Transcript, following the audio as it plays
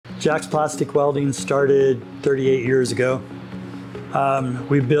Jack's Plastic Welding started 38 years ago.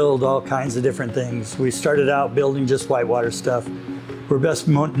 We build all kinds of different things. We started out building just whitewater stuff. We're best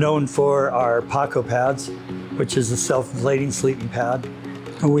known for our Paco Pads, which is a self-inflating sleeping pad.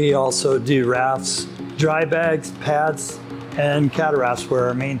 We also do rafts, dry bags, pads, and catarafts were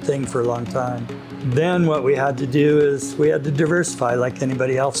our main thing for a long time. Then what we had to do is we had to diversify like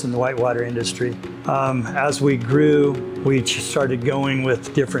anybody else in the whitewater industry. As we grew, we started going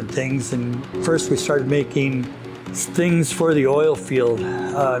with different things. And first we started making things for the oil field,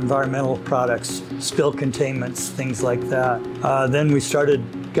 environmental products, spill containments, things like that. Then we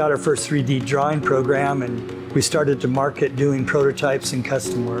got our first 3D drawing program, and we started to market doing prototypes and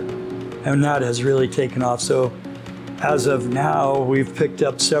custom work. And that has really taken off. So as of now, we've picked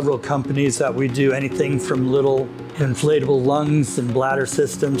up several companies that we do anything from little inflatable lungs and bladder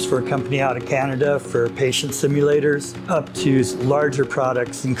systems for a company out of Canada for patient simulators, up to larger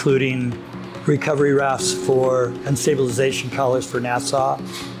products, including recovery rafts and stabilization collars for Nassau.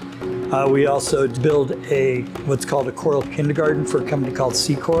 We also build what's called a coral kindergarten for a company called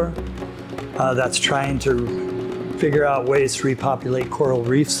Secor that's trying to figure out ways to repopulate coral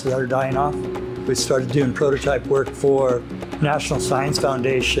reefs that are dying off. We started doing prototype work for National Science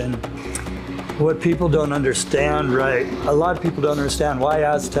Foundation. What people don't understand, right? A lot of people don't understand why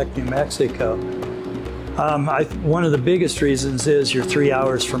Aztec, New Mexico. One of the biggest reasons is you're 3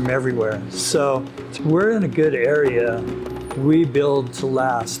 hours from everywhere. So we're in a good area. We build to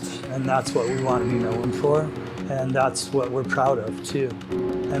last, and that's what we want to be known for. And that's what we're proud of too.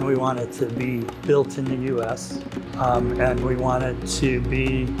 And we want it to be built in the US, and we want it to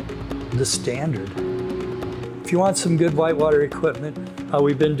be the standard. If you want some good whitewater equipment,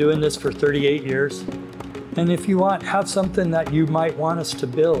 we've been doing this for 38 years. And if you have something that you might want us to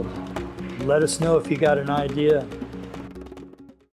build, let us know if you got an idea.